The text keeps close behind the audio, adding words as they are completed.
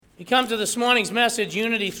We come to this morning's message,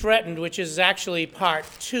 Unity Threatened, which is actually part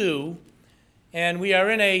 2. And we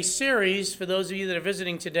are in a series for those of you that are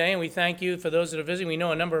visiting today, and we thank you for those that are visiting. We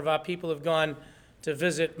know a number of our people have gone to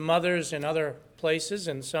visit mothers in other places,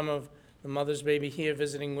 and some of the mothers may be here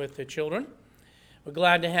visiting with their children. We're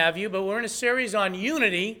glad to have you, but we're in a series on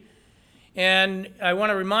unity, and I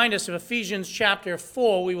want to remind us of Ephesians chapter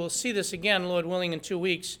 4. We will see this again, Lord willing, in 2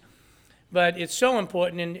 weeks. But it's so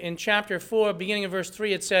important. In chapter 4, beginning of verse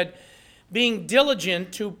 3, it said, being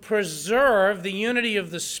diligent to preserve the unity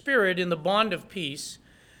of the Spirit in the bond of peace.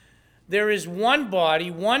 There is one body,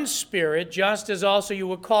 one Spirit, just as also you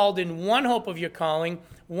were called in one hope of your calling,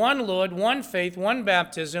 one Lord, one faith, one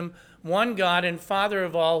baptism, one God and Father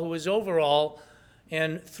of all, who is over all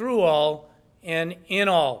and through all and in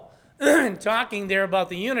all. Talking there about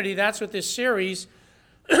the unity, that's what this series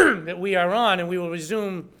that we are on, and we will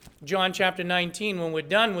resume John chapter 19 when we're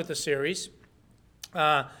done with the series.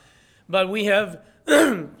 But we have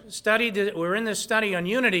we're in this study on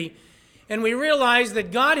unity, and we realize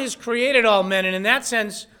that God has created all men, and in that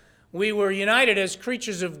sense, we were united as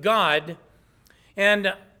creatures of God.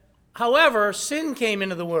 And however, sin came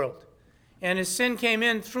into the world, and as sin came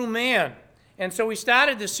in through man. And so we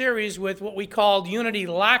started the series with what we called unity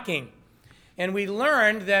lacking. And we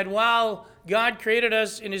learned that while God created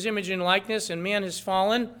us in his image and likeness, and man has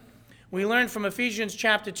fallen, we learned from Ephesians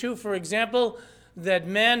chapter 2, for example, that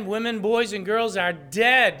men, women, boys, and girls are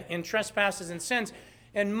dead in trespasses and sins.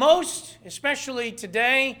 And most, especially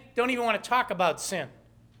today, don't even want to talk about sin.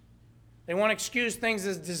 They want to excuse things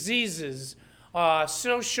as diseases,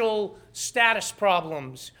 social status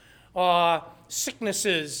problems,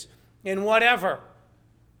 sicknesses, and whatever.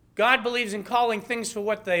 God believes in calling things for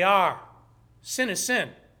what they are. Sin is sin,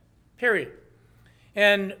 period.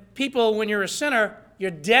 And people, when you're a sinner, you're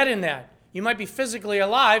dead in that. You might be physically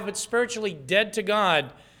alive, but spiritually dead to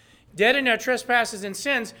God. Dead in our trespasses and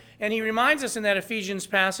sins. And he reminds us in that Ephesians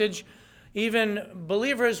passage, even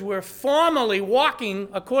believers were formerly walking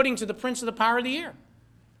according to the prince of the power of the air.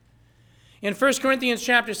 In 1 Corinthians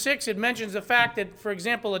chapter 6, it mentions the fact that, for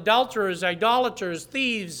example, adulterers, idolaters,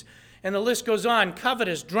 thieves, and the list goes on,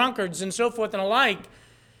 covetous, drunkards, and so forth and alike.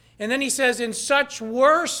 And then he says, and such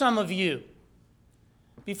were some of you.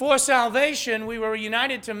 Before salvation, we were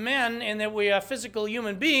united to men in that we are physical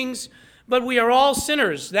human beings, but we are all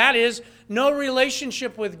sinners. That is, no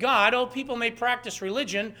relationship with God. Oh, people may practice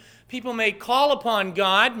religion. People may call upon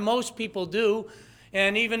God. Most people do.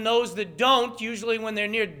 And even those that don't, usually when they're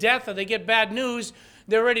near death or they get bad news,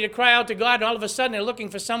 they're ready to cry out to God, and all of a sudden they're looking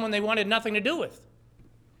for someone they wanted nothing to do with.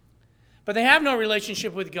 But they have no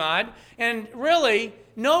relationship with God, and really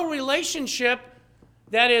no relationship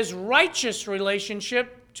that is righteous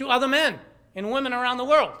relationship to other men and women around the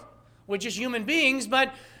world. We're just human beings,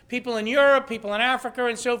 but people in Europe, people in Africa,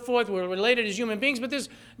 and so forth, we're related as human beings, but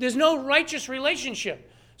there's no righteous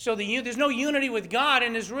relationship. So there's no unity with God,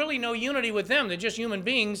 and there's really no unity with them. They're just human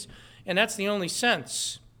beings, and that's the only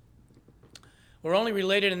sense. We're only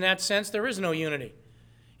related in that sense. There is no unity.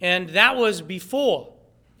 And that was before.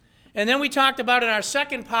 And then we talked about in our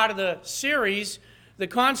second part of the series, the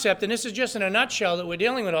concept, and this is just in a nutshell that we're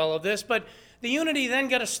dealing with all of this, but the unity then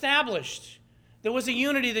got established. There was a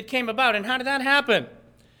unity that came about, and how did that happen?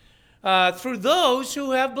 Through those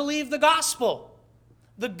who have believed the gospel,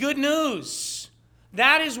 the good news.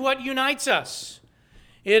 That is what unites us.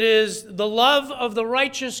 It is the love of the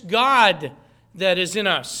righteous God that is in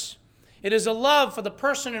us. It is a love for the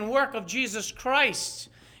person and work of Jesus Christ.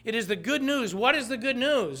 It is the good news. What is the good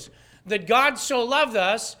news? That God so loved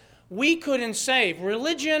us, we couldn't save.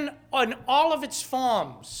 Religion in all of its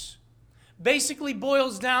forms basically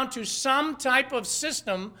boils down to some type of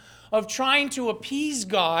system of trying to appease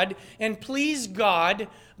God and please God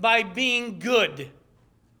by being good.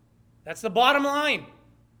 That's the bottom line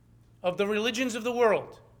of the religions of the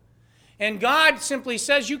world. And God simply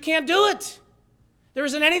says, you can't do it. There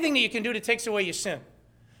isn't anything that you can do that takes away your sin.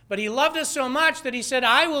 But he loved us so much that he said,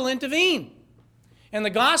 I will intervene. And the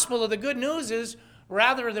gospel of the good news is,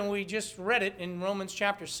 rather than we just read it in Romans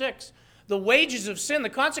chapter 6, the wages of sin, the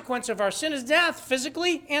consequence of our sin is death,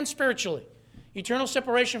 physically and spiritually. Eternal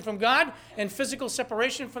separation from God and physical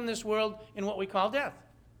separation from this world in what we call death.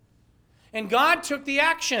 And God took the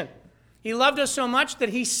action. He loved us so much that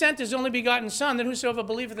he sent his only begotten Son, that whosoever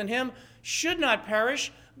believeth in him should not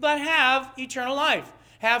perish, but have eternal life.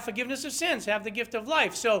 Have forgiveness of sins, have the gift of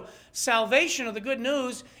life. So salvation, or the good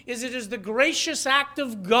news, is it is the gracious act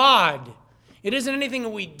of God. It isn't anything that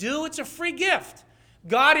we do, it's a free gift.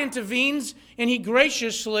 God intervenes and he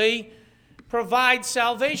graciously provides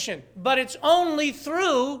salvation. But it's only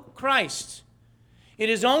through Christ. It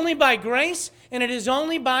is only by grace, and it is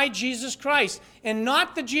only by Jesus Christ, and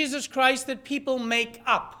not the Jesus Christ that people make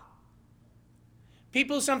up.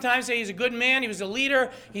 People sometimes say he's a good man, he was a leader,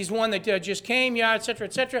 he's one that just came, yeah, etc.,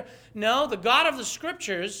 etc. No, the God of the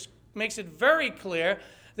Scriptures makes it very clear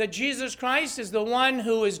that Jesus Christ is the one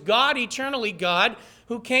who is God, eternally God,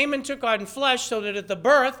 who came and took on flesh so that at the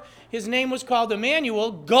birth his name was called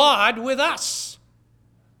Emmanuel, God with us.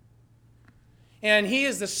 And he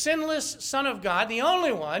is the sinless Son of God, the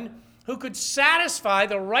only one who could satisfy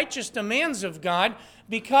the righteous demands of God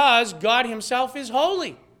because God himself is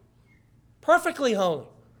holy, perfectly holy.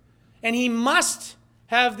 And he must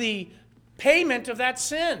have the payment of that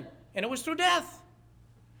sin, and it was through death.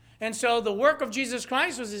 And so the work of Jesus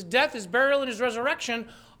Christ was his death, his burial, and his resurrection,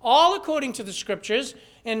 all according to the Scriptures,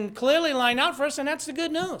 and clearly lined out for us, and that's the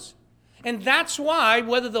good news. And that's why,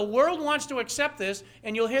 whether the world wants to accept this,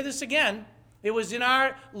 and you'll hear this again, it was in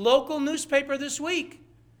our local newspaper this week,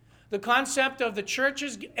 the concept of the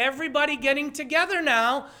churches, everybody getting together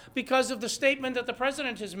now because of the statement that the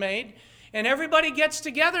president has made, and everybody gets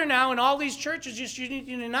together now, and all these churches just need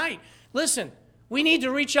to unite. Listen, we need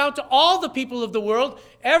to reach out to all the people of the world,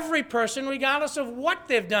 every person, regardless of what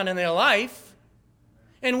they've done in their life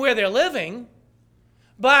and where they're living.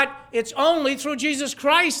 But it's only through Jesus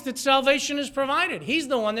Christ that salvation is provided. He's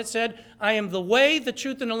the one that said, I am the way, the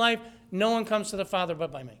truth, and the life. No one comes to the Father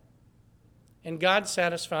but by me. And God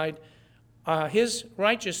satisfied his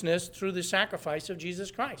righteousness through the sacrifice of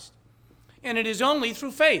Jesus Christ. And it is only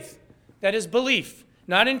through faith, that is belief,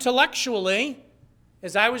 not intellectually.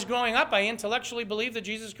 As I was growing up, I intellectually believed that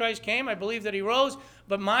Jesus Christ came. I believed that he rose,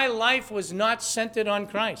 but my life was not centered on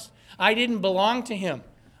Christ. I didn't belong to him.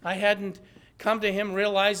 I hadn't come to him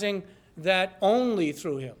realizing that only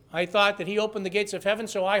through him. I thought that he opened the gates of heaven,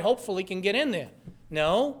 so I hopefully can get in there.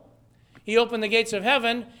 No. He opened the gates of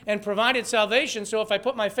heaven and provided salvation, so if I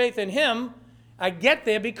put my faith in him, I get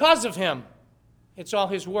there because of him. It's all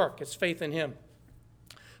his work. It's faith in him.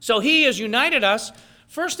 So he has united us,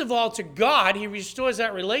 first of all, to God. He restores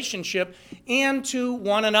that relationship, and to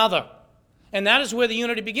one another. And that is where the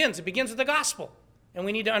unity begins. It begins with the gospel. And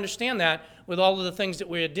we need to understand that with all of the things that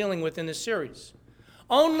we're dealing with in this series.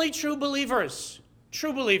 Only true believers,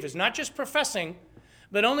 not just professing,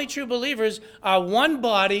 but only true believers are one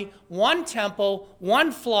body, one temple,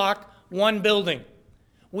 one flock, one building.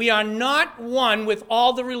 We are not one with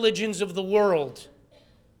all the religions of the world.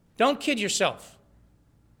 Don't kid yourself.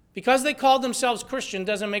 Because they call themselves Christian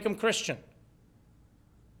doesn't make them Christian.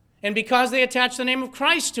 And because they attach the name of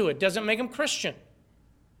Christ to it doesn't make them Christian.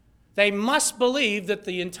 They must believe that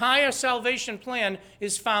the entire salvation plan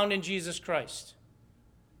is found in Jesus Christ.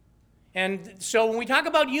 And so when we talk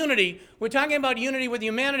about unity, we're talking about unity with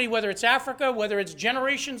humanity, whether it's Africa, whether it's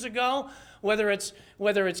generations ago, whether it's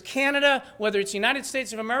Canada, whether it's the United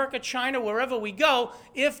States of America, China, wherever we go.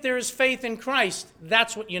 If there is faith in Christ,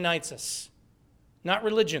 that's what unites us, not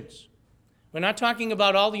religions. We're not talking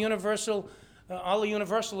about all the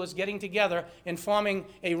universalists getting together and forming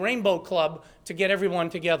a rainbow club to get everyone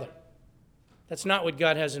together. That's not what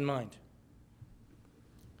God has in mind.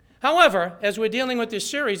 However, as we're dealing with this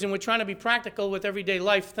series and we're trying to be practical with everyday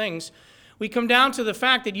life things, we come down to the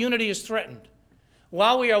fact that unity is threatened.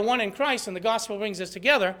 While we are one in Christ and the gospel brings us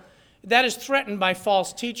together, that is threatened by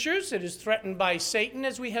false teachers. It is threatened by Satan,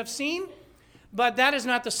 as we have seen. But that is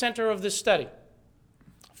not the center of this study.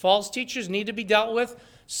 False teachers need to be dealt with.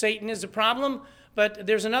 Satan is a problem. But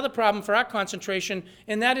there's another problem for our concentration,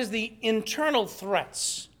 and that is the internal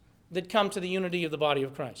threats that come to the unity of the body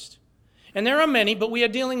of Christ. And there are many, but we are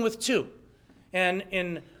dealing with two. And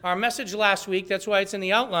in our message last week, that's why it's in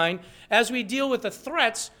the outline, as we deal with the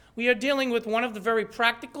threats, we are dealing with one of the very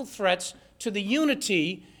practical threats to the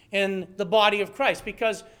unity in the body of Christ.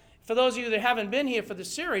 Because for those of you that haven't been here for the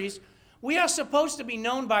series, we are supposed to be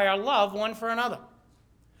known by our love one for another.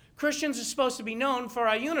 Christians are supposed to be known for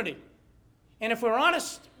our unity. And if we're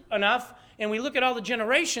honest enough, and we look at all the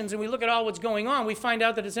generations, and we look at all what's going on, we find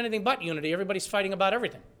out that it's anything but unity. Everybody's fighting about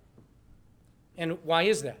everything. And why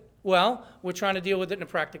is that? Well, we're trying to deal with it in a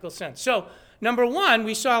practical sense. So, number one,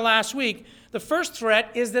 we saw last week, the first threat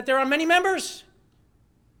is that there are many members.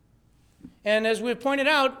 And as we've pointed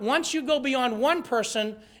out, once you go beyond one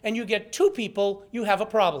person and you get two people, you have a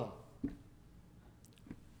problem.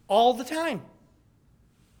 All the time.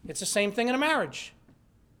 It's the same thing in a marriage.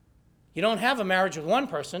 You don't have a marriage with one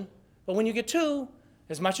person, but when you get two,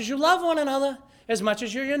 as much as you love one another, as much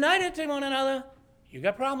as you're united to one another, you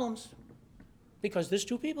got problems. Because there's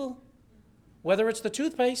two people. Whether it's the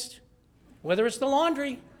toothpaste, whether it's the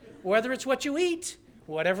laundry, whether it's what you eat,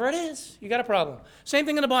 whatever it is, you got a problem. Same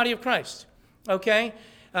thing in the body of Christ. Okay?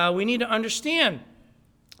 We need to understand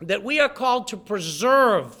that we are called to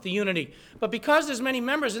preserve the unity. But because there's many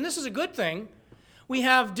members, and this is a good thing, we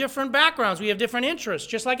have different backgrounds, we have different interests,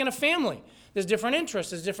 just like in a family. There's different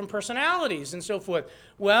interests, there's different personalities, and so forth.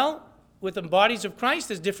 Well, with the bodies of Christ,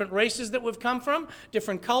 there's different races that we've come from,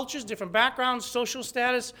 different cultures, different backgrounds, social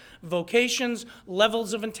status, vocations,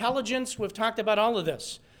 levels of intelligence. We've talked about all of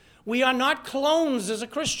this. We are not clones as a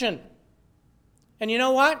Christian. And you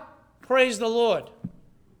know what? Praise the Lord.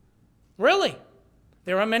 Really.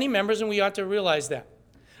 There are many members, and we ought to realize that.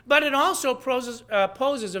 But it also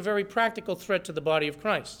poses a very practical threat to the body of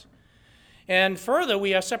Christ. And further,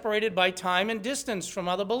 we are separated by time and distance from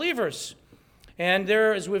other believers. And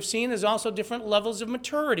there, as we've seen, there's also different levels of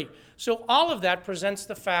maturity. So all of that presents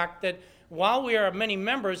the fact that while we are many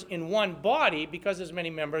members in one body, because there's many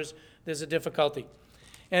members, there's a difficulty.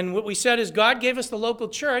 And what we said is God gave us the local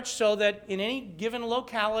church so that in any given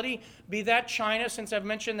locality, be that China, since I've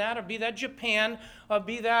mentioned that, or be that Japan, or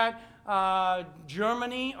be that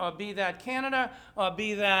Germany, or be that Canada, or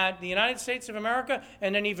be that the United States of America,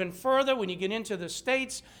 and then even further when you get into the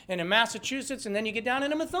states and in Massachusetts, and then you get down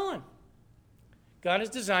into Methuen. God has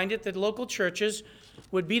designed it that local churches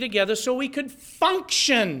would be together so we could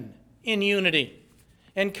function in unity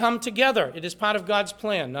and come together. It is part of God's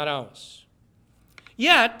plan, not ours.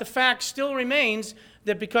 Yet, the fact still remains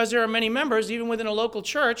that because there are many members, even within a local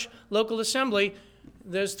church, local assembly,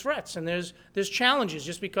 there's threats and there's challenges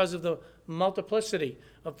just because of the multiplicity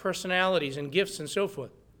of personalities and gifts and so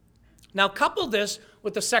forth. Now, couple this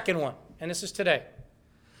with the second one, and this is today.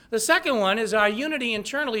 The second one is our unity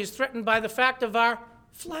internally is threatened by the fact of our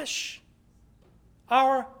flesh.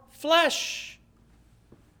 Our flesh.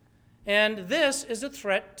 And this is a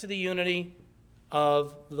threat to the unity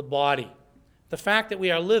of the body. The fact that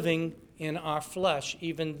we are living in our flesh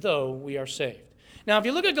even though we are saved. Now, if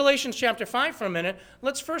you look at Galatians chapter 5 for a minute,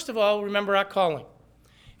 let's first of all remember our calling.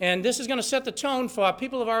 And this is going to set the tone for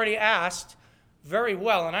people who have already asked very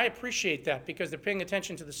well, and I appreciate that because they're paying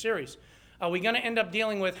attention to the series. Are we going to end up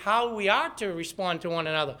dealing with how we are to respond to one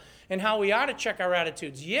another and how we are to check our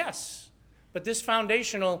attitudes? Yes, but this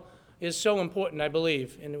foundational is so important, I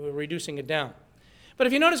believe, and we're reducing it down. But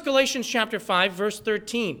if you notice Galatians chapter 5, verse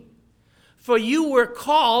 13, for you were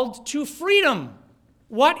called to freedom.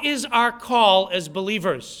 What is our call as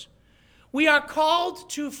believers? We are called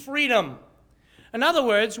to freedom. In other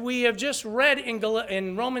words, we have just read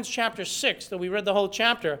in Romans chapter 6, that we read the whole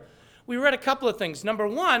chapter, we read a couple of things. Number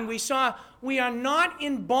one, we saw we are not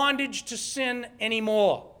in bondage to sin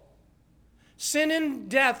anymore. Sin and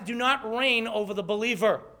death do not reign over the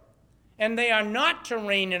believer, and they are not to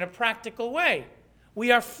reign in a practical way.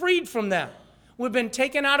 We are freed from that. We've been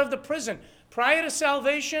taken out of the prison. Prior to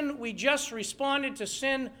salvation, we just responded to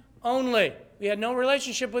sin only. We had no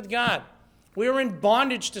relationship with God. We were in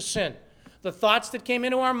bondage to sin. The thoughts that came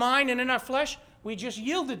into our mind and in our flesh, we just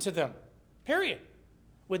yielded to them, period,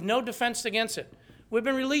 with no defense against it. We've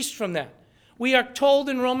been released from that. We are told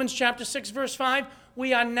in Romans chapter 6, verse 5,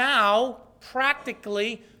 we are now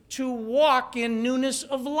practically to walk in newness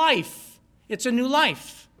of life. It's a new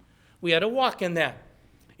life. We had to walk in that.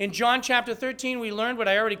 In John chapter 13, we learned what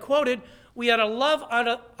I already quoted. We are to love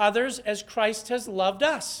others as Christ has loved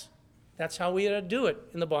us. That's how we are to do it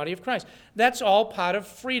in the body of Christ. That's all part of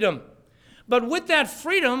freedom. But with that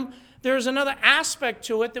freedom, there's another aspect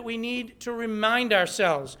to it that we need to remind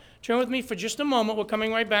ourselves. Turn with me for just a moment. We're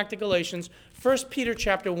coming right back to Galatians. 1 Peter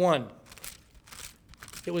chapter 1.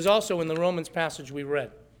 It was also in the Romans passage we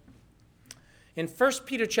read. In 1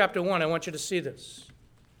 Peter chapter 1, I want you to see this.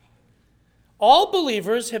 All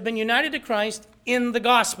believers have been united to Christ in the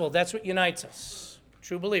gospel. That's what unites us,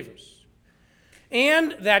 true believers.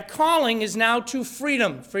 And that calling is now to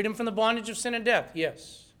freedom. Freedom from the bondage of sin and death,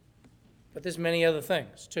 yes. But there's many other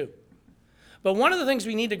things, too. But one of the things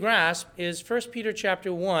we need to grasp is 1 Peter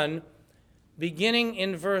chapter 1, beginning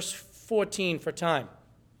in verse 14 for time.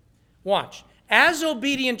 Watch. As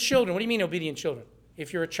obedient children, what do you mean obedient children?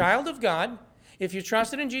 If you're a child of God, if you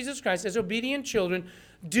trusted in Jesus Christ as obedient children,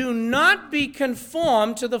 do not be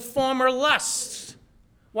conformed to the former lusts.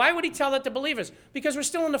 Why would he tell that to believers? Because we're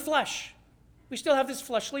still in the flesh. We still have this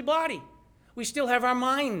fleshly body. We still have our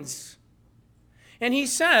minds. And he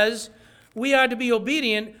says we are to be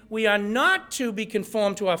obedient. We are not to be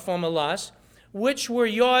conformed to our former lusts, which were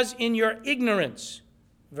yours in your ignorance.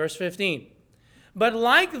 Verse 15. But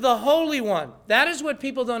like the Holy One, that is what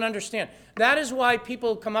people don't understand. That is why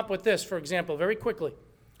people come up with this, for example, very quickly.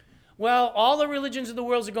 Well, all the religions of the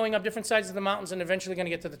world are going up different sides of the mountains and eventually going to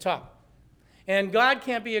get to the top. And God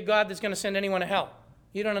can't be a God that's going to send anyone to hell.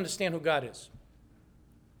 You don't understand who God is.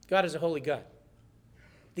 God is a holy God.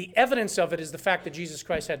 The evidence of it is the fact that Jesus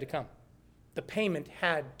Christ had to come. The payment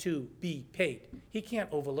had to be paid. He can't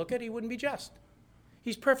overlook it. He wouldn't be just.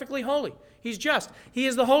 He's perfectly holy. He's just. He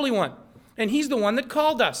is the Holy One. And he's the one that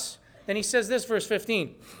called us. And he says this, verse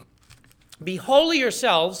 15. Be holy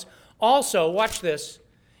yourselves also, watch this,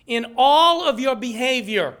 in all of your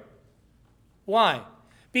behavior. Why?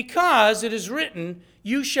 Because it is written,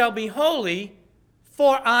 you shall be holy,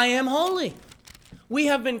 for I am holy. We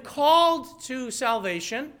have been called to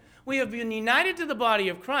salvation. We have been united to the body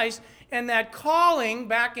of Christ. And that calling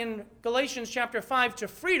back in Galatians chapter 5 to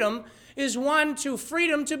freedom is one to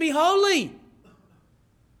freedom to be holy.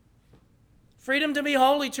 Freedom to be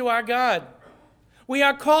holy to our God. We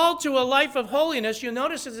are called to a life of holiness. You'll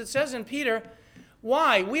notice as it says in Peter,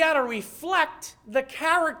 why? We ought to reflect the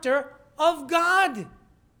character of God.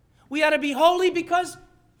 We ought to be holy because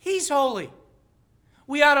he's holy.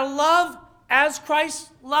 We ought to love as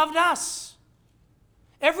Christ loved us.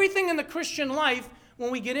 Everything in the Christian life,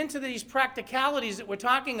 when we get into these practicalities that we're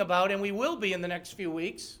talking about, and we will be in the next few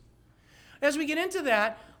weeks, as we get into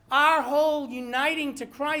that, our whole uniting to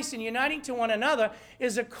Christ and uniting to one another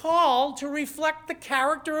is a call to reflect the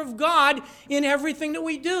character of God in everything that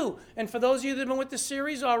we do. And for those of you that have been with the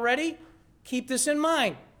series already, keep this in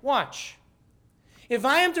mind. Watch. If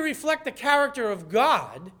I am to reflect the character of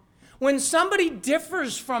God, when somebody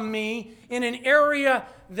differs from me in an area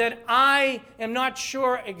that I am not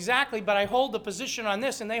sure exactly, but I hold the position on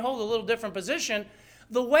this and they hold a little different position,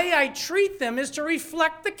 the way I treat them is to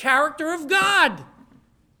reflect the character of God.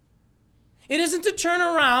 It isn't to turn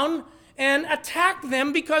around and attack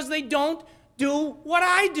them because they don't do what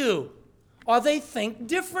I do or they think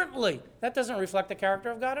differently. That doesn't reflect the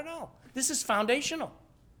character of God at all. This is foundational.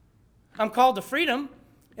 I'm called to freedom,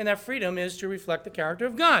 and that freedom is to reflect the character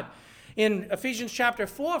of God. In Ephesians chapter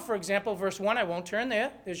 4, for example, verse 1, I won't turn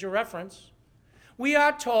there. There's your reference. We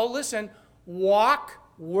are told, listen, walk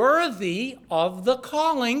worthy of the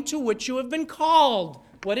calling to which you have been called.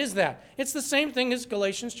 What is that? It's the same thing as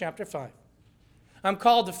Galatians chapter 5. I'm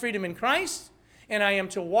called to freedom in Christ, and I am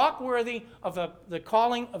to walk worthy of the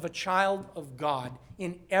calling of a child of God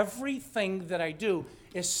in everything that I do,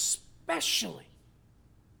 especially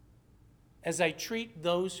as I treat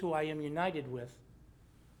those who I am united with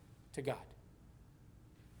to God.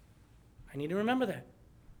 I need to remember that.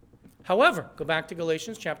 However, go back to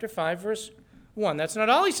Galatians chapter 5, verse 1. That's not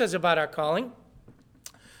all he says about our calling.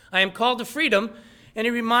 I am called to freedom, and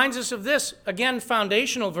he reminds us of this, again,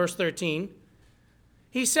 foundational, verse 13.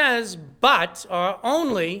 He says, but, or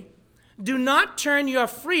only, do not turn your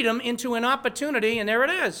freedom into an opportunity, and there it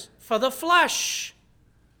is, for the flesh,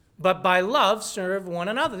 but by love serve one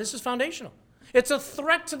another. This is foundational. It's a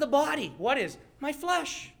threat to the body. What is? My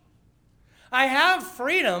flesh. I have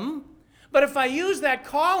freedom, but if I use that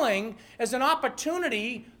calling as an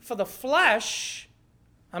opportunity for the flesh,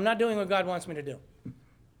 I'm not doing what God wants me to do.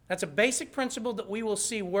 That's a basic principle that we will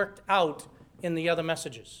see worked out in the other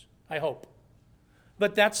messages, I hope.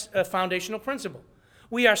 But that's a foundational principle.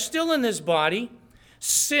 We are still in this body.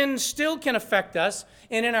 Sin still can affect us.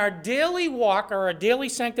 And in our daily walk, or our daily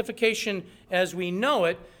sanctification as we know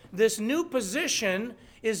it, this new position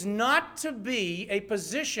is not to be a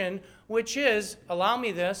position which is, allow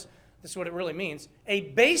me this is what it really means, a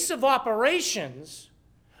base of operations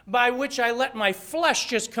by which I let my flesh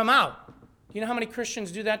just come out. Do you know how many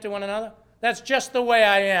Christians do that to one another? That's just the way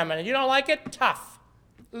I am. And you don't like it? Tough.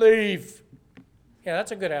 Leave. Yeah,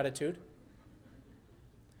 that's a good attitude.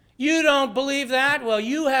 You don't believe that? Well,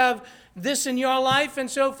 you have this in your life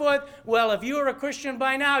and so forth. Well, if you were a Christian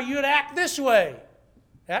by now, you'd act this way.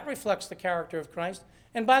 That reflects the character of Christ.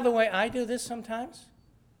 And by the way, I do this sometimes.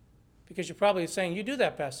 Because you're probably saying, you do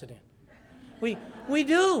that, Pastor Dan. We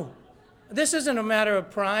do. This isn't a matter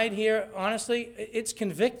of pride here, honestly. It's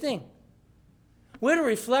convicting. We're to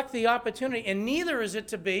reflect the opportunity, and neither is it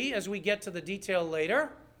to be, as we get to the detail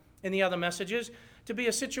later in the other messages, to be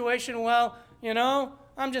a situation, well,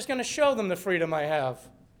 I'm just going to show them the freedom I have.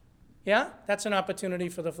 Yeah? That's an opportunity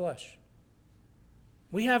for the flesh.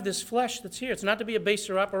 We have this flesh that's here. It's not to be a base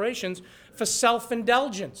of operations for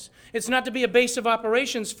self-indulgence. It's not to be a base of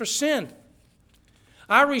operations for sin.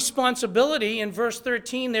 Our responsibility in verse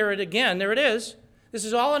 13, there it is. This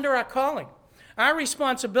is all under our calling. Our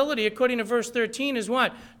responsibility, according to verse 13, is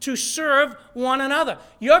what? To serve one another.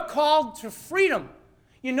 You're called to freedom.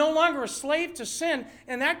 You're no longer a slave to sin,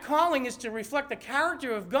 and that calling is to reflect the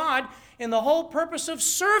character of God in the whole purpose of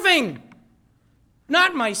serving.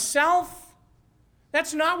 Not myself.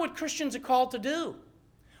 That's not what Christians are called to do.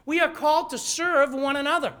 We are called to serve one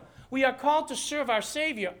another. We are called to serve our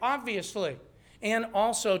Savior, obviously, and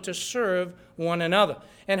also to serve one another.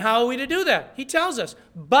 And how are we to do that? He tells us,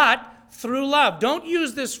 but through love. Don't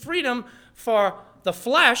use this freedom for the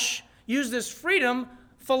flesh, use this freedom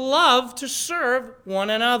for love to serve one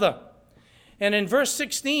another. And in verse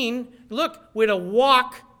 16, look, we're to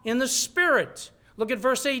walk in the Spirit. Look at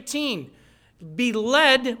verse 18. Be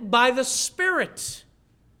led by the Spirit.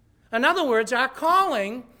 In other words, our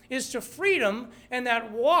calling is to freedom, and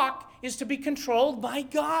that walk is to be controlled by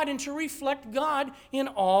God and to reflect God in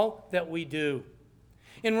all that we do.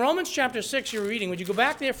 In Romans chapter 6, you're reading. Would you go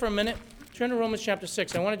back there for a minute? Turn to Romans chapter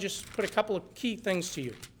 6. I want to just put a couple of key things to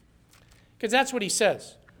you, because that's what he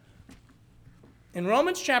says. In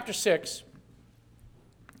Romans chapter 6,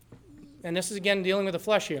 and this is again dealing with the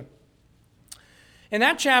flesh here. In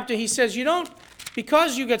that chapter, he says,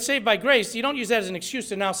 because you got saved by grace, you don't use that as an excuse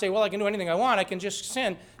to now say, well, I can do anything I want, I can just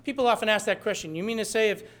sin. People often ask that question. You mean to say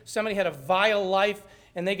if somebody had a vile life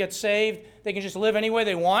and they get saved, they can just live any way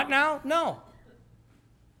they want now? No.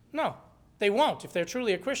 No, they won't. If they're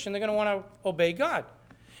truly a Christian, they're going to want to obey God.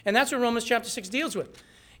 And that's what Romans chapter 6 deals with.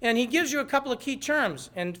 And he gives you a couple of key terms,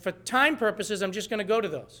 and for time purposes, I'm just going to go to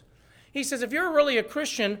those. He says, if you're really a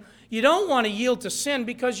Christian, you don't want to yield to sin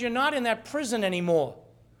because you're not in that prison anymore.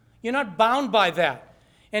 You're not bound by that.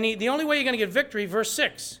 And the only way you're going to get victory, verse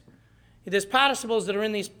 6, there's participles that are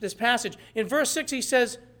in this passage. In verse 6, he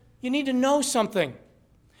says, you need to know something.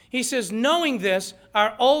 He says, knowing this,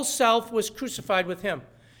 our old self was crucified with him.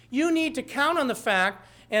 You need to count on the fact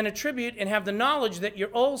and attribute and have the knowledge that your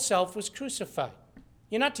old self was crucified.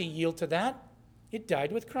 You're not to yield to that. It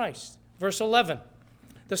died with Christ. Verse 11.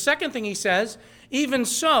 The second thing he says, even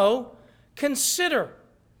so, consider,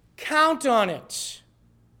 count on it,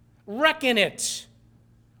 reckon it.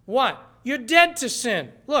 What? You're dead to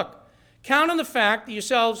sin. Look, count on the fact that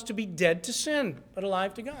yourselves to be dead to sin, but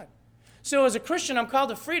alive to God. So as a Christian, I'm called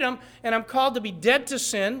to freedom, and I'm called to be dead to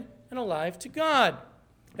sin and alive to God.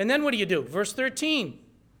 And then what do? Verse 13.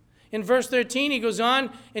 In verse 13, he goes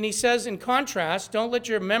on and he says, in contrast, don't let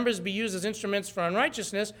your members be used as instruments for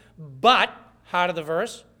unrighteousness, but, heart of the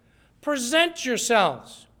verse, present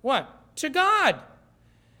yourselves, what? To God,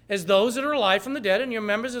 as those that are alive from the dead, and your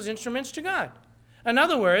members as instruments to God. In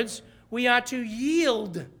other words, we are to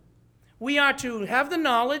yield. We are to have the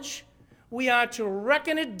knowledge. We are to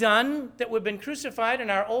reckon it done, that we've been crucified and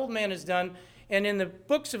our old man is done. And in the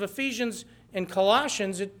books of Ephesians and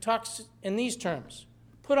Colossians, it talks in these terms.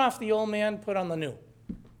 Put off the old man, put on the new.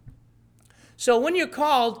 So when you're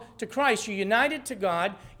called to Christ, you're united to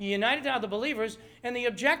God, you're united to other believers, and the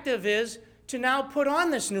objective is to now put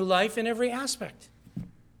on this new life in every aspect,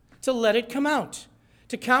 to let it come out,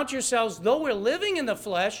 to count yourselves, though we're living in the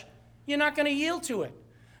flesh, you're not going to yield to it.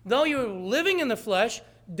 Though you're living in the flesh,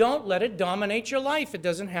 don't let it dominate your life. It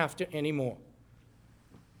doesn't have to anymore.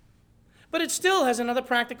 But it still has another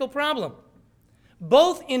practical problem.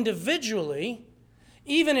 Both individually,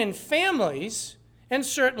 even in families, and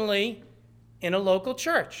certainly in a local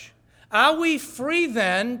church. Are we free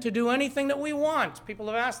then to do anything that we want? People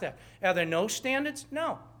have asked that. Are there no standards?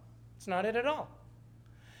 No, it's not it at all.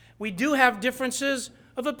 We do have differences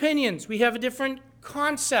of opinions. We have different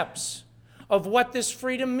concepts of what this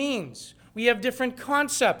freedom means. We have different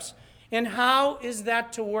concepts. And how is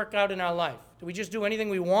that to work out in our life? Do we just do anything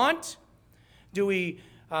we want? Do we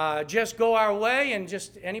just go our way and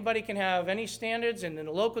just anybody can have any standards, and in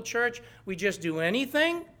a local church we just do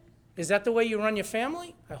anything? Is that the way you run your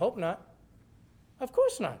family? I hope not. Of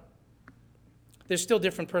course not. There's still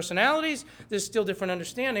different personalities, there's still different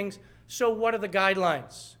understandings, so what are the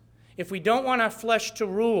guidelines? If we don't want our flesh to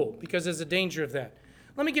rule, because there's a danger of that.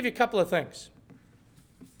 Let me give you a couple of things.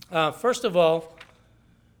 First of all,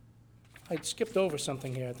 I skipped over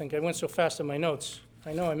something here. I think I went so fast in my notes.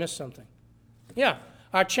 I know I missed something. Yeah,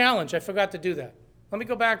 our challenge. I forgot to do that. Let me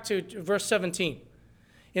go back to verse 17.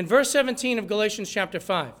 In verse 17 of Galatians chapter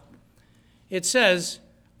 5, it says,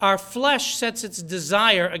 our flesh sets its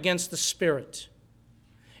desire against the Spirit,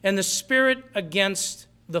 and the Spirit against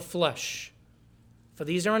the flesh. For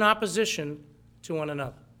these are in opposition to one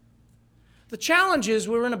another. The challenge is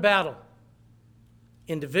we're in a battle.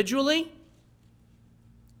 Individually,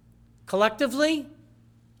 collectively,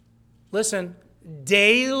 listen,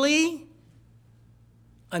 daily,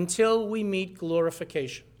 until we meet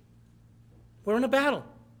glorification. We're in a battle.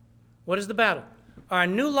 What is the battle? Our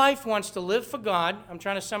new life wants to live for God. I'm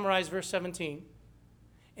trying to summarize verse 17.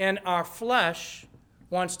 And our flesh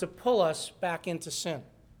wants to pull us back into sin.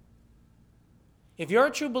 If you're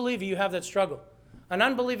a true believer, you have that struggle. An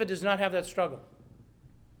unbeliever does not have that struggle.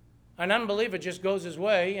 An unbeliever just goes his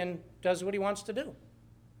way and does what he wants to do.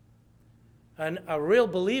 And a real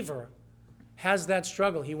believer has that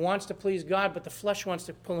struggle. He wants to please God, but the flesh wants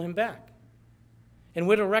to pull him back. And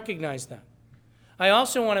we're to recognize that. I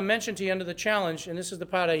also want to mention to you under the challenge, and this is the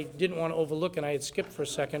part I didn't want to overlook and I had skipped for a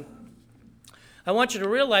second. I want you to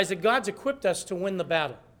realize that God's equipped us to win the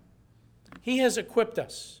battle. He has equipped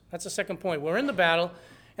us. That's the second point. We're in the battle,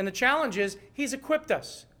 and the challenge is He's equipped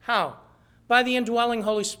us. How? By the indwelling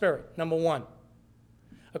Holy Spirit, number one.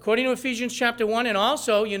 According to Ephesians chapter 1, and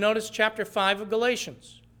also you notice chapter 5 of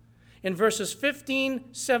Galatians. In verses 15,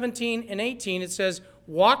 17, and 18, it says,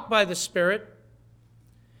 walk by the Spirit.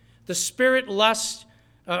 The Spirit lusts,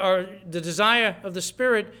 or the desire of the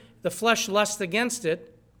Spirit, the flesh lusts against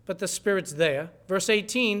it, but the Spirit's there. Verse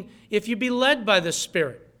 18, if you be led by the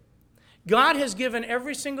Spirit. God has given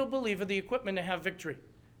every single believer the equipment to have victory.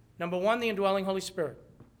 Number one, the indwelling Holy Spirit.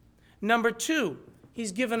 Number two,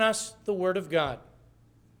 He's given us the Word of God.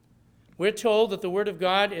 We're told that the Word of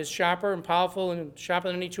God is sharper and powerful and sharper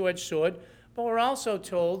than any two-edged sword, but we're also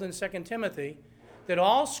told in 2 Timothy that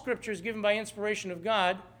all Scripture is given by inspiration of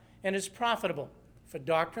God and is profitable for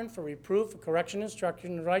doctrine, for reproof, for correction,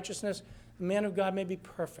 instruction, and righteousness. The man of God may be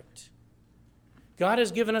perfect. God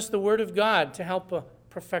has given us the Word of God to help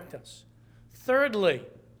perfect us. Thirdly,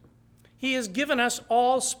 He has given us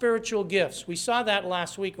all spiritual gifts. We saw that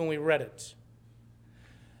last week when we read it.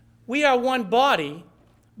 We are one body,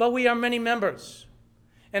 but we are many members.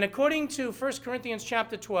 And according to 1 Corinthians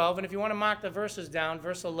chapter 12, and if you want to mark the verses down,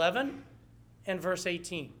 verse 11 and verse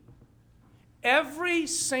 18. Every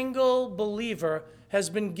single believer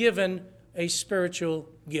has been given a spiritual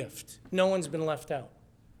gift. No one's been left out.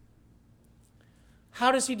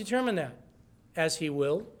 How does He determine that? As He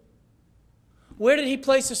will. Where did He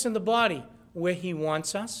place us in the body? Where He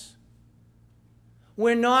wants us.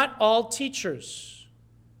 We're not all teachers.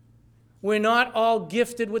 We're not all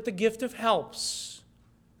gifted with the gift of helps.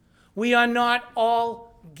 We are not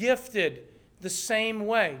all gifted the same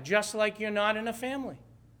way, just like you're not in a family.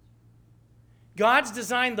 God's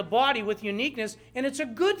designed the body with uniqueness, and it's a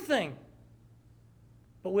good thing.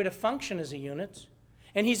 But we're to function as a unit,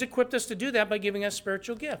 and He's equipped us to do that by giving us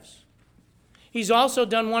spiritual gifts. He's also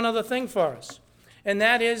done one other thing for us, and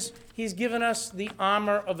that is He's given us the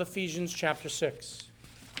armor of Ephesians chapter 6.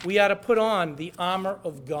 We are to put on the armor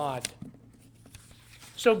of God.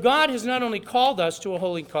 So God has not only called us to a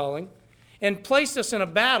holy calling and placed us in a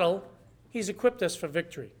battle, He's equipped us for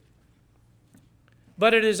victory.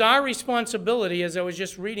 But it is our responsibility, as I was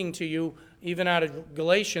just reading to you, even out of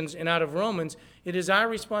Galatians and out of Romans, it is our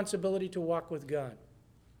responsibility to walk with God.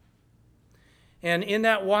 And in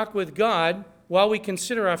that walk with God, while we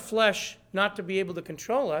consider our flesh not to be able to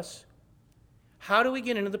control us, how do we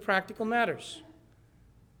get into the practical matters?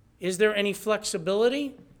 Is there any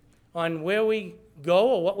flexibility on where we go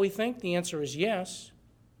or what we think? The answer is yes.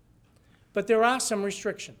 But there are some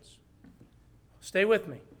restrictions. Stay with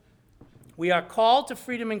me. We are called to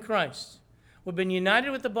freedom in Christ. We've been united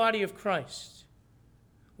with the body of Christ.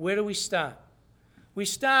 Where do we start? We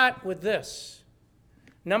start with this.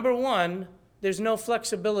 Number one, there's no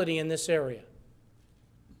flexibility in this area.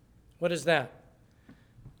 What is that?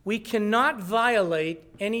 We cannot violate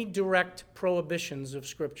any direct prohibitions of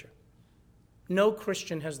Scripture. No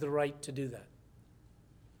Christian has the right to do that.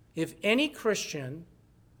 If any Christian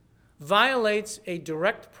violates a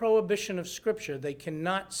direct prohibition of Scripture, they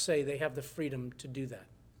cannot say they have the freedom to do that.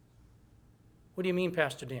 What do you mean,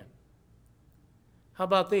 Pastor Dan? How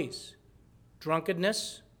about these?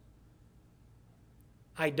 Drunkenness,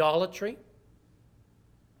 idolatry,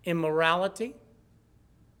 immorality,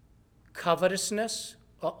 covetousness.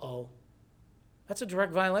 That's a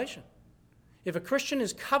direct violation. If a Christian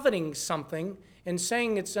is coveting something and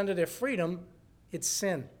saying it's under their freedom, it's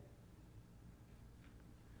sin.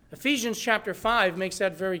 Ephesians chapter 5 makes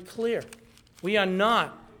that very clear. We are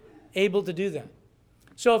not able to do that.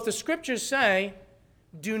 So if the Scriptures say,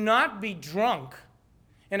 do not be drunk,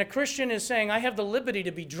 and a Christian is saying, I have the liberty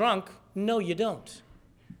to be drunk, no, you don't.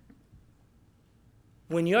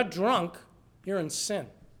 When you're drunk, you're in sin.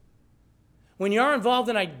 When you're involved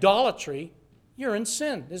in idolatry, you're in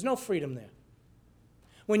sin. There's no freedom there.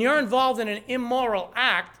 When you're involved in an immoral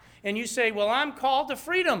act and you say, well, I'm called to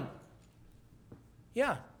freedom.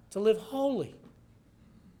 Yeah, to live holy.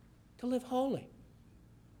 To live holy.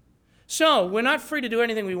 So, we're not free to do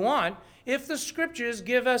anything we want. If the Scriptures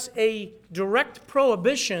give us a direct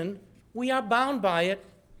prohibition, we are bound by it,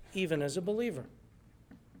 even as a believer.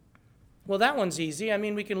 Well, that one's easy. I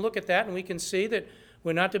mean, we can look at that and we can see that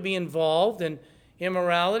we're not to be involved in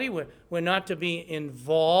immorality. We're not to be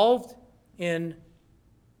involved in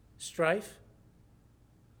strife.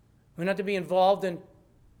 We're not to be involved in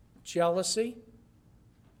jealousy.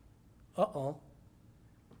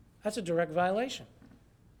 That's a direct violation.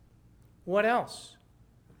 What else?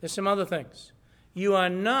 There's some other things. You are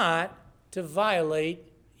not to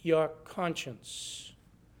violate your conscience.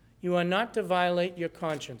 You are not to violate your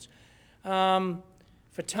conscience.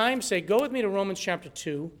 For time's sake, go with me to Romans chapter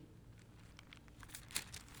 2.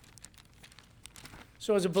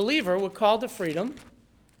 So as a believer, we're called to freedom.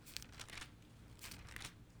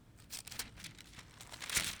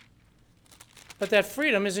 But that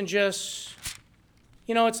freedom isn't just,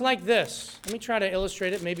 it's like this. Let me try to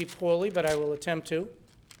illustrate it, maybe poorly, but I will attempt to.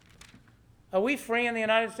 Are we free in the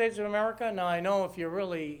United States of America? Now, I know if you're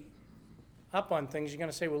really up on things, you're going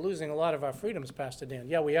to say we're losing a lot of our freedoms, Pastor Dan.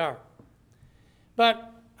 Yeah, we are.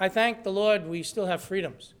 But I thank the Lord we still have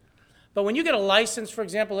freedoms. But when you get a license, for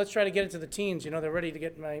example, let's try to get it to the teens. They're ready to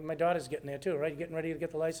get, my daughter's getting there too, right? Getting ready to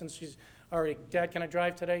get the license. She's already, Dad, can I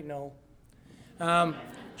drive today? No.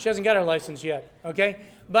 She hasn't got her license yet, okay?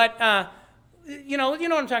 But, you know what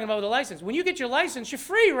I'm talking about with the license. When you get your license, you're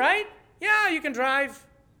free, right? Yeah, you can drive.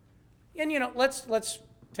 And, let's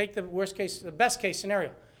take the best case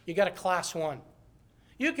scenario. You got a class 1.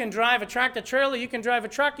 You can drive a tractor trailer, you can drive a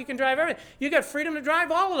truck, you can drive everything. You got freedom to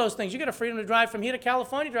drive all of those things. You got a freedom to drive from here to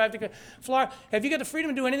California, drive to Florida. Have you got the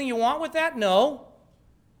freedom to do anything you want with that? No.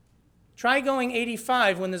 Try going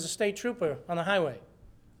 85 when there's a state trooper on the highway.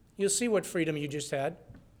 You'll see what freedom you just had.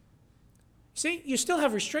 See, you still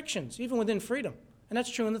have restrictions, even within freedom. And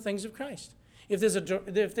that's true in the things of Christ.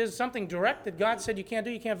 If there's something direct that God said you can't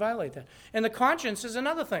do, you can't violate that. And the conscience is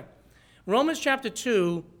another thing. Romans chapter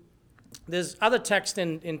 2, there's other text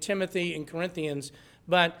in Timothy and Corinthians,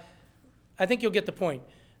 but I think you'll get the point.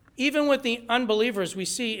 Even with the unbelievers, we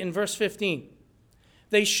see in verse 15,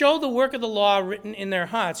 they show the work of the law written in their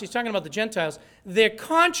hearts. He's talking about the Gentiles. Their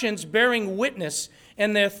conscience bearing witness,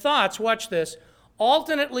 and their thoughts, watch this,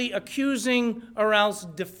 alternately accusing or else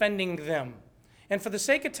defending them. And for the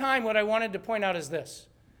sake of time, what I wanted to point out is this.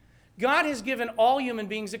 God has given all human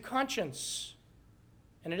beings a conscience.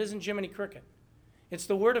 And it isn't Jiminy Cricket. It's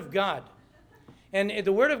the Word of God. And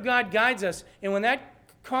the Word of God guides us. And when that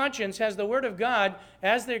conscience has the Word of God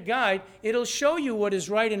as their guide, it'll show you what is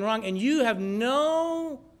right and wrong. And you have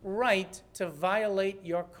no right to violate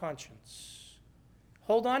your conscience.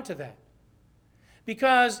 Hold on to that.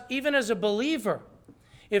 Because even as a believer,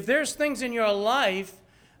 if there's things in your life,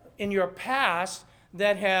 in your past,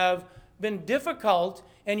 that have been difficult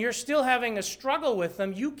and you're still having a struggle with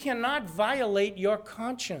them, you cannot violate your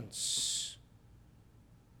conscience.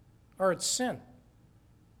 Or it's sin.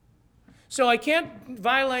 So I can't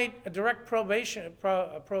violate a direct prohibition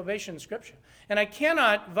in Scripture. And I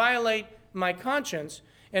cannot violate my conscience.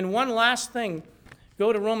 And one last thing,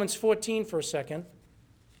 go to Romans 14 for a second.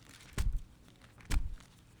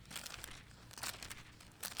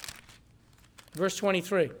 Verse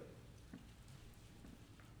 23.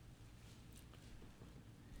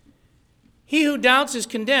 He who doubts is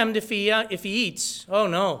condemned if he eats. Oh,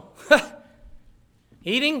 no.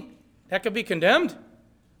 Eating? That could be condemned?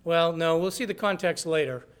 Well, no, we'll see the context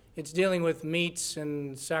later. It's dealing with meats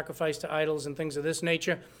and sacrifice to idols and things of this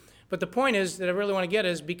nature. But the point is that I really want to get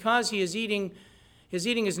is because he is eating, his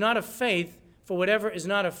eating is not of faith, for whatever is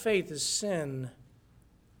not of faith is sin.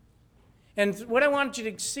 And what I want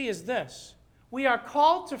you to see is this. We are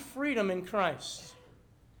called to freedom in Christ.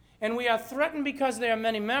 And we are threatened because there are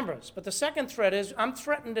many members. But the second threat is I'm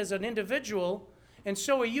threatened as an individual, and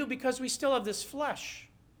so are you, because we still have this flesh.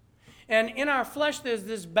 And in our flesh, there's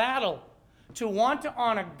this battle to want to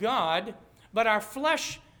honor God, but our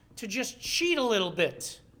flesh to just cheat a little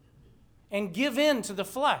bit and give in to the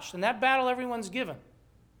flesh. And that battle everyone's given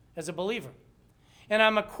as a believer. And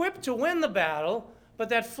I'm equipped to win the battle, but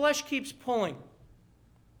that flesh keeps pulling.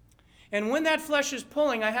 And when that flesh is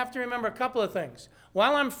pulling, I have to remember a couple of things.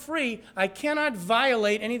 While I'm free, I cannot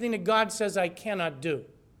violate anything that God says I cannot do.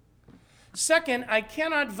 Second, I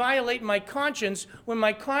cannot violate my conscience when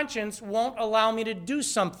my conscience won't allow me to do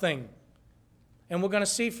something. And we're going to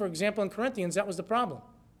see, for example, in Corinthians, that was the problem.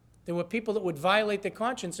 There were people that would violate their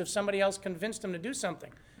conscience if somebody else convinced them to do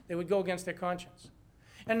something. They would go against their conscience.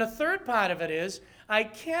 And the third part of it is, I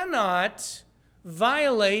cannot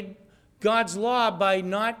violate God's law by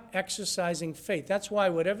not exercising faith. That's why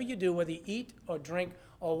whatever you do, whether you eat or drink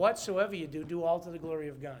or whatsoever you do all to the glory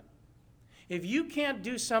of God. If you can't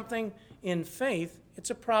do something in faith,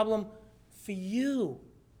 it's a problem for you.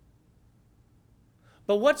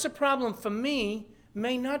 But what's a problem for me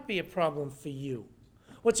may not be a problem for you.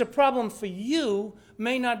 What's a problem for you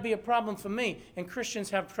may not be a problem for me. And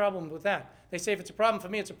Christians have problems with that. They say if it's a problem for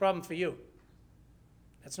me, it's a problem for you.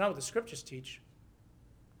 That's not what the Scriptures teach.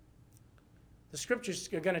 The Scriptures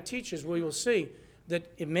are going to teach us, we will see,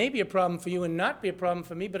 that it may be a problem for you and not be a problem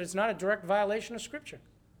for me, but it's not a direct violation of Scripture.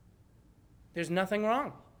 There's nothing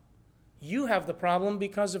wrong. You have the problem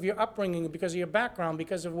because of your upbringing, because of your background,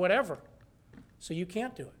 because of whatever. So you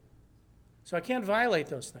can't do it. So I can't violate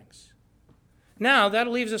those things. Now, that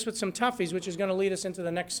leaves us with some toughies, which is going to lead us into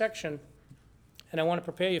the next section, and I want to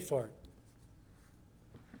prepare you for it.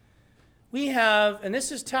 We have, and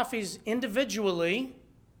this is toughies individually,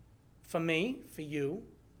 for me, for you.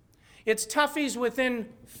 It's toughies within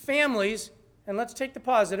families, and let's take the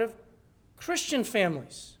positive, Christian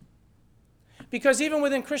families. Because even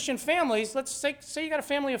within Christian families, let's say you got a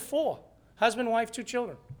family of 4, husband, wife, 2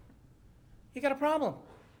 children. You got a problem.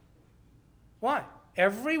 Why?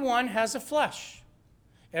 Everyone has a flesh.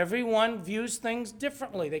 Everyone views things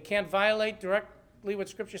differently. They can't violate directly what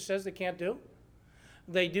Scripture says they can't do.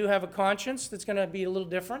 They do have a conscience that's going to be a little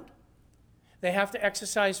different. They have to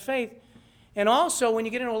exercise faith. And also, when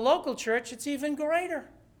you get into a local church, it's even greater.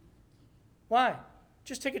 Why?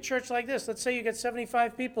 Just take a church like this. Let's say you get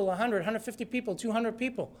 75 people, 100, 150 people, 200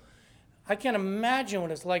 people. I can't imagine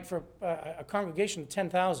what it's like for a congregation of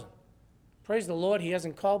 10,000. Praise the Lord, He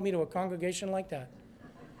hasn't called me to a congregation like that.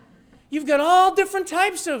 You've got all different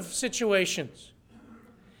types of situations.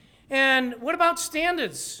 And what about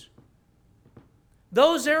standards?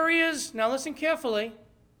 Those areas, now listen carefully,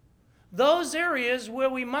 those areas where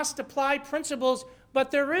we must apply principles,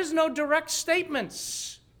 but there is no direct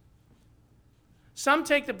statements. Some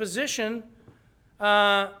take the position,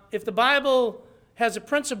 if the Bible has a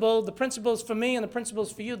principle, the principle's for me and the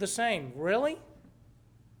principle's for you the same. Really?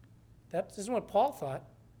 That isn't what Paul thought.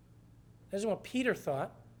 That isn't what Peter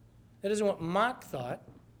thought. That isn't what Mark thought.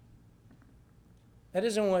 That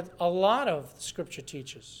isn't what a lot of the Scripture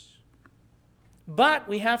teaches. But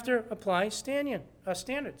we have to apply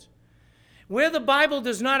standards. Where the Bible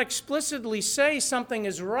does not explicitly say something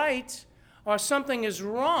is right or something is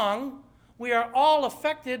wrong, we are all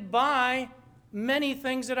affected by many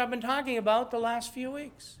things that I've been talking about the last few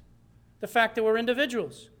weeks. The fact that we're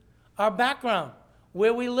individuals, our background,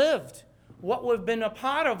 where we lived, what we've been a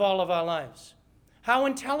part of all of our lives, how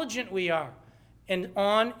intelligent we are, and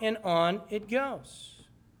on it goes.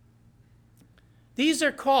 These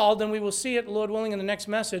are called, and we will see it, Lord willing, in the next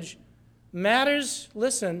message, matters,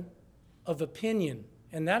 listen, of opinion.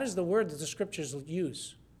 And that is the word that the Scriptures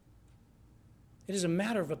use. It is a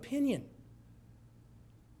matter of opinion.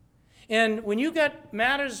 And when you got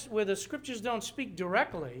matters where the Scriptures don't speak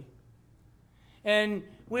directly, and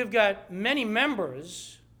we've got many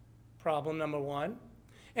members, problem number 1,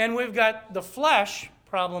 and we've got the flesh,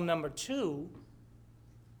 problem number 2,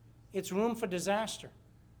 it's room for disaster.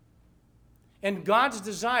 And God's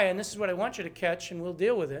desire, and this is what I want you to catch, and we'll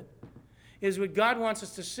deal with it, is what God wants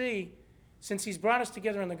us to see. Since He's brought us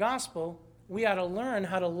together in the gospel, we ought to learn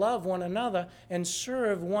how to love one another and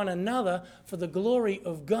serve one another for the glory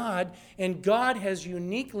of God. And God has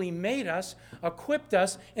uniquely made us, equipped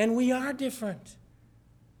us, and we are different.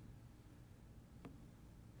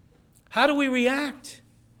 How do we react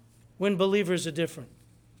when believers are different?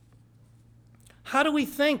 How do we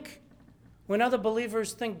think when other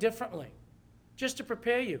believers think differently? Just to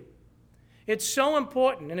prepare you. It's so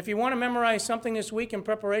important. And if you want to memorize something this week in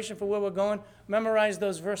preparation for where we're going, memorize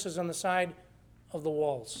those verses on the side of the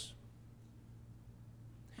walls.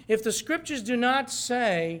 If the Scriptures do not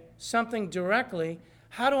say something directly,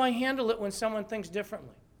 how do I handle it when someone thinks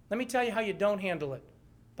differently? Let me tell you how you don't handle it,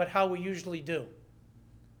 but how we usually do.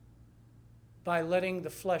 By letting the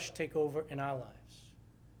flesh take over in our lives.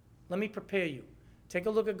 Let me prepare you. Take a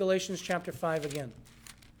look at Galatians chapter 5 again.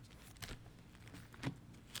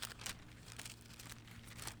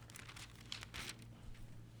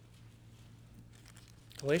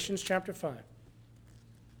 Galatians chapter 5.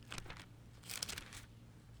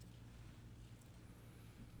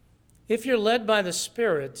 If you're led by the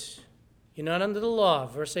Spirit, you're not under the law,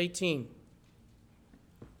 verse 18.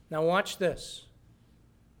 Now watch this.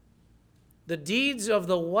 The deeds of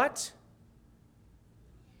the what?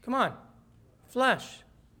 Come on. Flesh.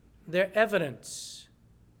 They're evidence.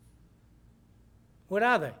 What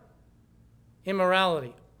are they?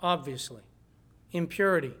 Immorality, obviously.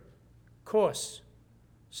 Impurity, coarse.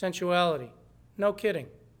 Sensuality, no kidding.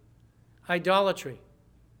 Idolatry,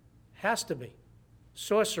 has to be.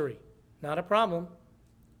 Sorcery, not a problem.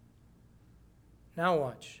 Now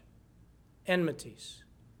watch. Enmities,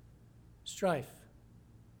 strife,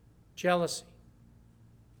 jealousy,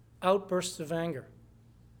 outbursts of anger,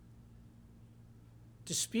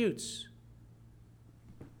 disputes,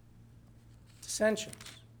 dissensions,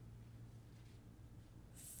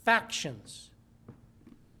 factions,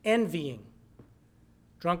 envying,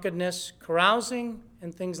 drunkenness, carousing,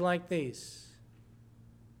 and things like these.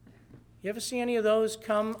 You ever see any of those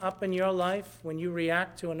come up in your life when you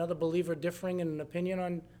react to another believer differing in an opinion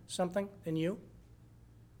on something than you?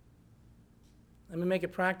 Let me make it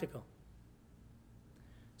practical.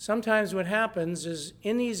 Sometimes what happens is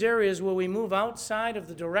in these areas where we move outside of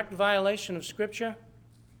the direct violation of Scripture,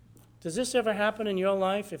 does this ever happen in your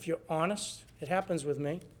life if you're honest? It happens with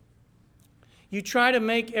me. You try to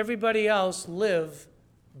make everybody else live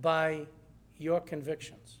by your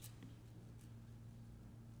convictions.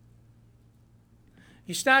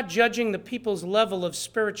 You start judging the people's level of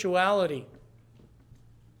spirituality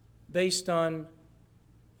based on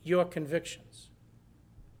your convictions.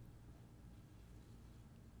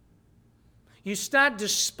 You start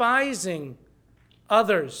despising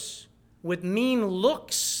others with mean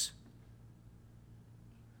looks,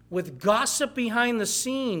 with gossip behind the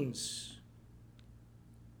scenes,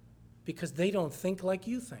 because they don't think like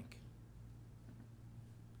you think.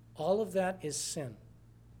 All of that is sin.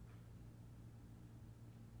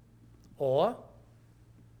 Or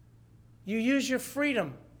you use your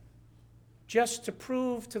freedom just to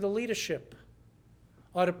prove to the leadership,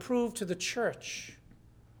 or to prove to the church,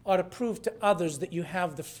 or to prove to others that you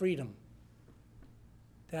have the freedom.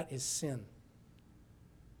 That is sin.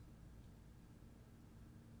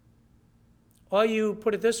 Or you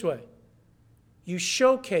put it this way, you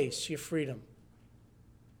showcase your freedom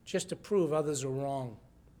just to prove others are wrong.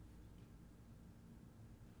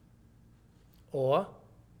 Or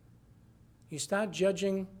you start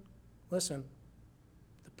judging, listen,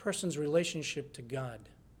 the person's relationship to God.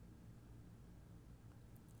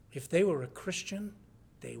 If they were a Christian,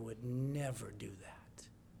 they would never do that.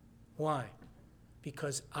 Why?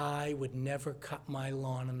 Because I would never cut my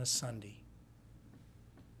lawn on a Sunday.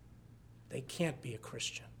 They can't be a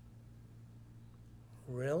Christian.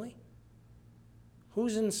 Really?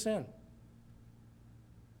 Who's in sin?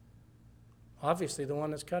 Obviously the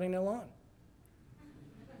one that's cutting their lawn.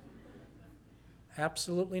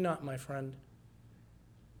 Absolutely not, my friend.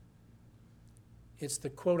 It's the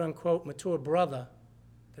quote-unquote mature brother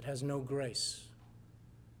that has no grace.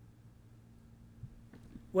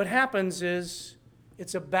 What happens is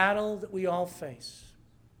it's a battle that we all face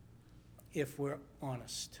if we're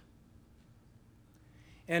honest.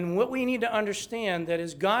 And what we need to understand that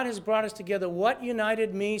is God has brought us together. What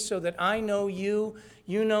united me so that I know you,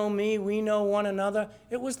 you know me, we know one another?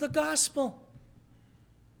 It was the gospel.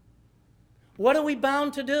 What are we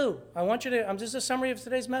bound to do? Just a summary of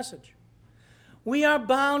today's message. We are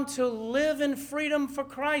bound to live in freedom for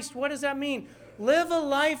Christ. What does that mean? Live a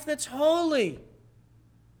life that's holy.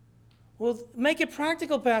 Well, make it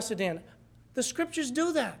practical, Pastor Dan. The Scriptures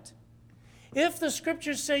do that. If the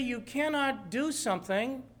Scriptures say you cannot do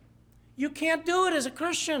something, you can't do it as a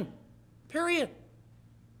Christian, period.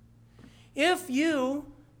 If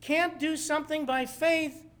you can't do something by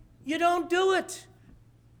faith, you don't do it.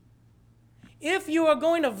 If you are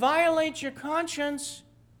going to violate your conscience,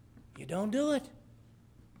 you don't do it.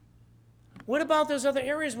 What about those other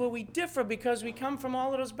areas where we differ because we come from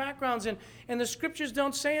all of those backgrounds and the Scriptures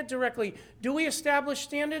don't say it directly? Do we establish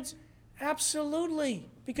standards? Absolutely.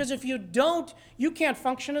 Because if you don't, you can't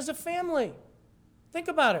function as a family. Think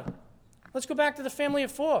about it. Let's go back to the family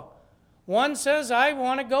of four. One says, I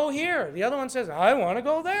want to go here. The other one says, I want to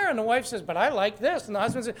go there. And the wife says, but I like this. And the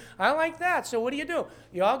husband says, I like that. So what do?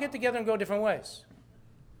 You all get together and go different ways.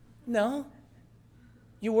 No.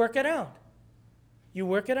 You work it out. You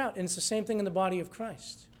work it out. And it's the same thing in the body of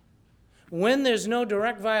Christ. When there's no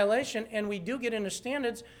direct violation and we do get into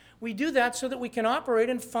standards, we do that so that we can operate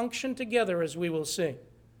and function together, as we will see.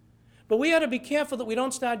 But we ought to be careful that we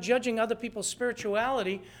don't start judging other people's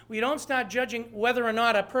spirituality. We don't start judging whether or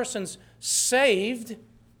not a person's saved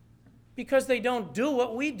because they don't do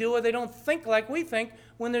what we do or they don't think like we think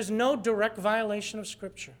when there's no direct violation of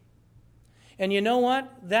Scripture. And you know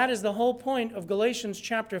what? That is the whole point of Galatians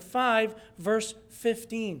chapter 5, verse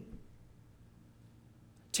 15.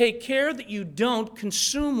 Take care that you don't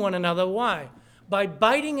consume one another. Why? By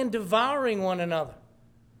biting and devouring one another.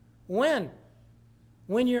 When?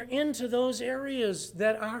 When you're into those areas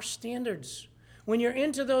that are standards. When you're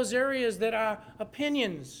into those areas that are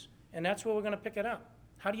opinions. And that's where we're going to pick it up.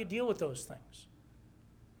 How do you deal with those things?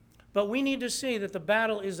 But we need to see that the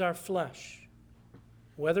battle is our flesh.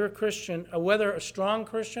 Whether a Christian, or whether a strong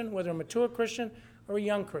Christian, whether a mature Christian, or a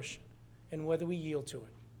young Christian, and whether we yield to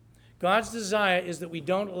it. God's desire is that we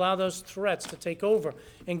don't allow those threats to take over.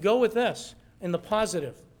 And go with this in the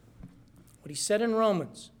positive. What he said in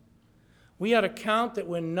Romans. We ought to count that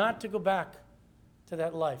we're not to go back to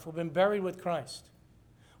that life. We've been buried with Christ.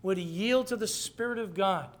 We're to yield to the Spirit of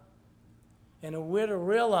God. And we're to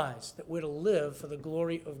realize that we're to live for the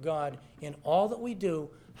glory of God in all that we do.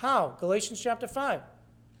 How? Galatians chapter 5.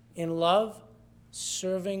 In love,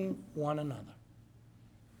 serving one another.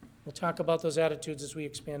 We'll talk about those attitudes as we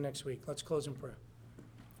expand next week. Let's close in prayer.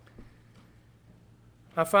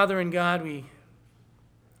 Our Father in God, we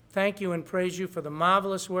thank you and praise you for the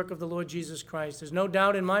marvelous work of the Lord Jesus Christ. There's no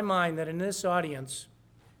doubt in my mind that in this audience,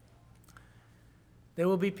 there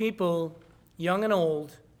will be people, young and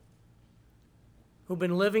old, who've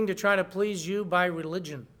been living to try to please you by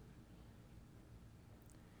religion,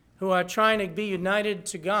 who are trying to be united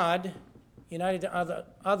to God, united to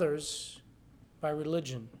others by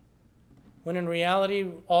religion, when in reality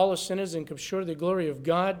all are sinners and come short of the glory of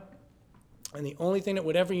God, and the only thing that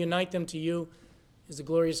would ever unite them to you is the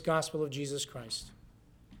glorious gospel of Jesus Christ.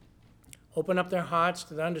 Open up their hearts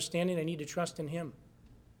to the understanding they need to trust in him.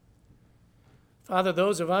 Father,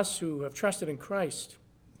 those of us who have trusted in Christ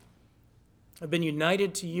have been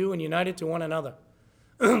united to you and united to one another.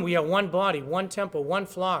 We are one body, one temple, one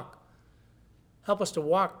flock. Help us to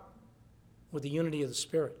walk with the unity of the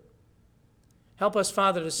Spirit. Help us,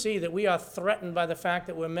 Father, to see that we are threatened by the fact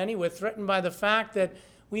that we're many. We're threatened by the fact that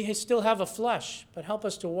we still have a flesh, but help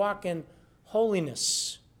us to walk in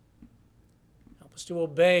holiness. Help us to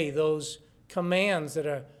obey those commands that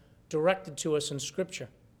are directed to us in Scripture.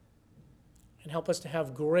 And help us to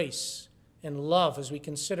have grace and love as we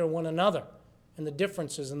consider one another and the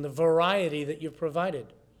differences and the variety that you've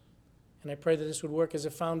provided. And I pray that this would work as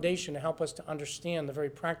a foundation to help us to understand the very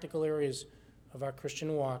practical areas of our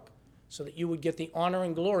Christian walk, so that you would get the honor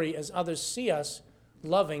and glory as others see us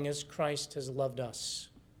loving as Christ has loved us.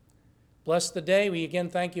 Bless the day. We again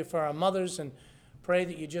thank you for our mothers and pray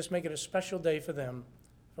that you just make it a special day for them.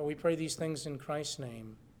 For we pray these things in Christ's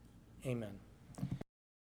name. Amen.